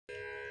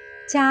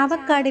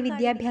ചാവക്കാട്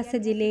വിദ്യാഭ്യാസ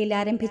ജില്ലയിൽ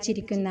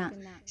ആരംഭിച്ചിരിക്കുന്ന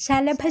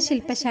ശലഭ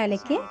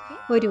ശില്പശാലയ്ക്ക്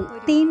ഒരു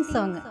തീം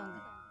സോങ്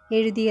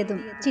എഴുതിയതും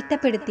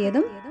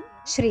ചിട്ടപ്പെടുത്തിയതും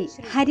ശ്രീ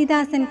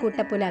ഹരിദാസൻ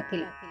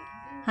കൂട്ടപ്പുലാക്കിൽ.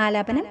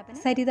 ആലാപനം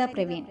സരിത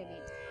പ്രവീൺ.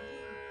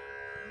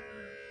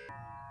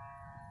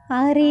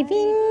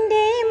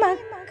 അറിവിൻ്റെ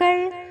മക്കൾ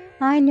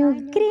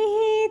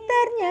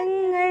അനുഗ്രഹീതർ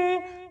ഞങ്ങൾ,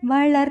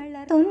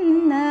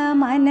 വളർത്തുന്ന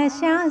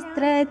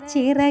മനഃശാസ്ത്ര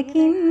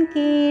ചിറകിൻ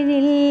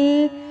കീഴിൽ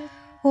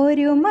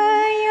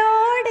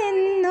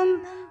ഒരുമയോടെന്നും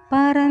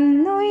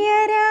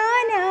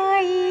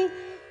പറന്നുയരാനായി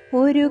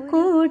ഒരു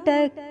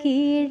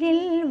കൂട്ടക്കീഴിൽ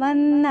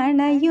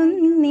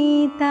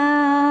വന്നണയുന്നീതാ.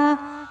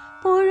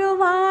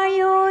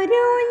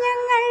 പുഴുവായോരു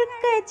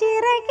ഞങ്ങൾക്ക്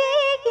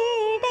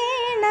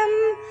ചിറകേകിടേണം,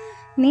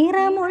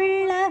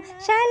 നിറമുള്ള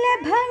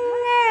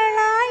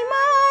ശലഭങ്ങളായി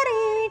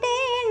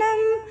മാറിയിടേണം.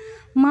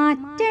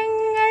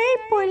 മാറ്റങ്ങൾ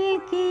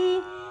പുൽകി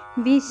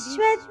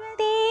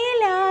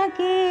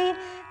വിശ്വത്തിലാകെ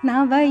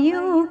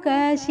നവയുഗ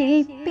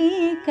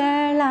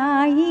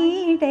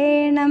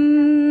ശില്പികളായിടേണം.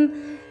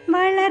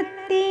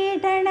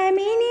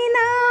 വളർത്തിയിടണമിനി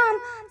നാം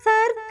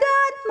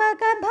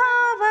സർഗാത്മക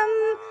ഭാവം,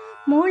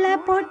 മുള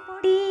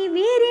പൊട്ടി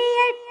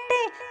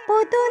വിരിയട്ടെ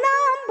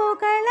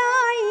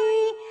പുതുനാമ്പുകളായി.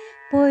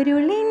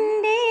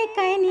 പൊരുളിൻ്റെ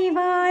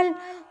കനിവാൽ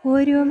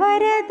ഒരു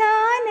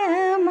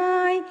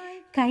വരദാനമായി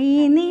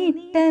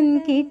കൈനീട്ടം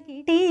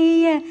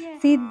കിട്ടിയ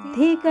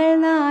സിദ്ധികൾ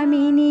നാം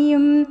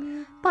ഇനിയും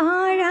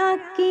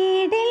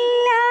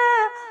പാഴാക്കിയിടില്ല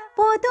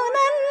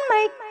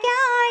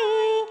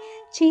പൊതുനന്മയ്ക്കായി.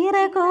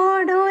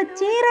 ചിറകോടു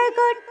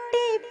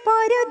ചിറകൊട്ടി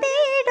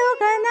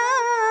പൊരുതിടുക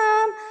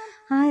നാം,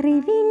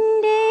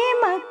 അറിവിൻ്റെ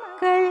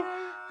മക്കൾ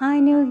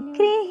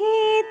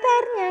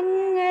അനുഗ്രഹീതർ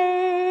ഞങ്ങൾ.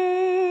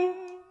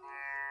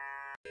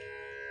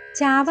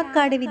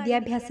 ചാവക്കാട്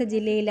വിദ്യാഭ്യാസ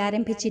ജില്ലയിൽ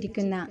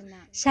ആരംഭിച്ചിരിക്കുന്ന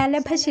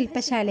ശലഭ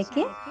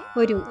ശില്പശാലയ്ക്ക്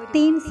ഒരു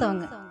തീം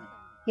സോങ്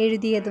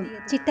എഴുതിയതും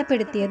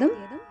ചിട്ടപ്പെടുത്തിയതും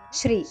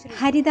ശ്രീ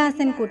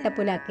ഹരിദാസൻ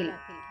കൂട്ടപ്പുലാക്കിൽ.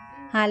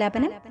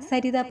 ആലാപനം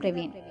സരിത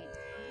പ്രവീൺ.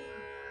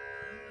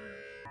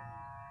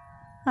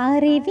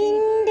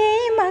 അറിവിൻ്റെ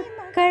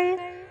മക്കൾ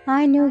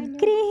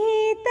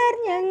അനുഗ്രഹീതർ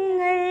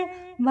ഞങ്ങൾ,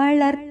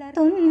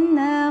 വളർത്തുന്ന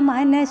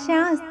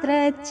മനഃശാസ്ത്ര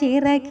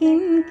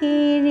ചിറകിൻ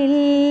കീഴിൽ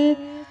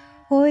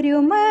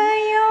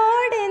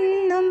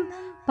ഒരുമയോടെന്നും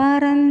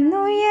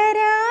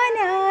പറന്നുയരാനായി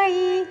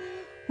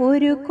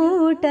ഒരു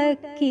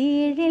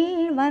കൂട്ടക്കീഴിൽ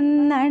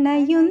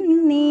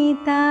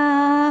വന്നണയുന്നീതാ.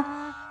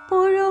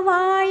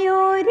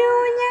 പുഴുവായോരു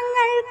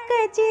ഞങ്ങൾക്ക്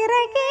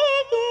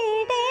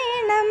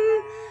ചിറകേകിടേണം,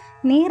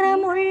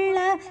 നിറമുള്ള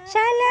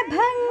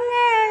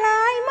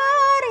ശലഭങ്ങളായി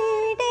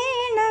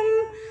മാറിയിടേണം.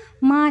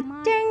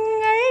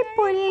 മാറ്റങ്ങൾ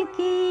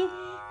പുൽകി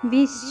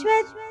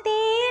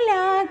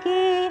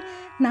വിശ്വത്തിലാകെ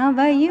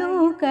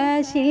നവയുഗ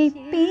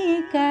ശില്പികളായിടേണം.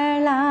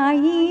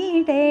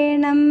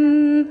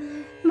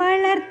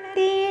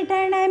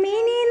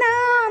 വളർത്തിയിടണമിനി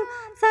നാം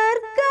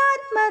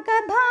സർഗാത്മക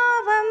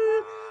ഭാവം,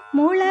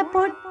 മുള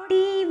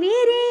പൊട്ടി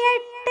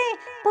വിരിയട്ടെ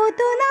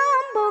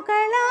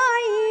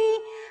പുതുനാമ്പുകളായി.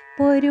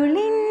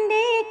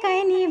 പൊരുളിൻ്റെ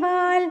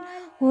കനിവാൽ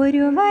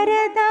ഒരു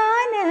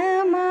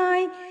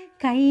വരദാനമായി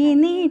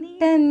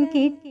കൈനീട്ടം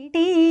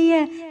കിട്ടിയ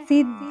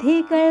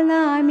സിദ്ധികൾ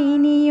നാം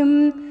ഇനിയും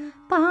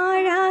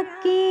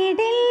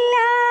പാഴാക്കിയിടില്ല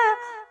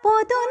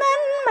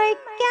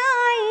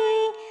പൊതുനന്മയ്ക്കായി.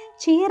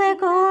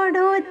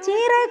 ചിറകോടു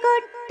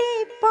ചിറകൊട്ടി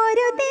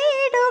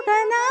പൊരുതിടുക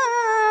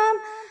നാം,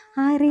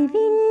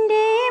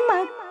 അറിവിൻ്റെ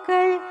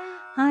മക്കൾ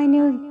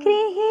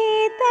അനുഗ്രഹീതർ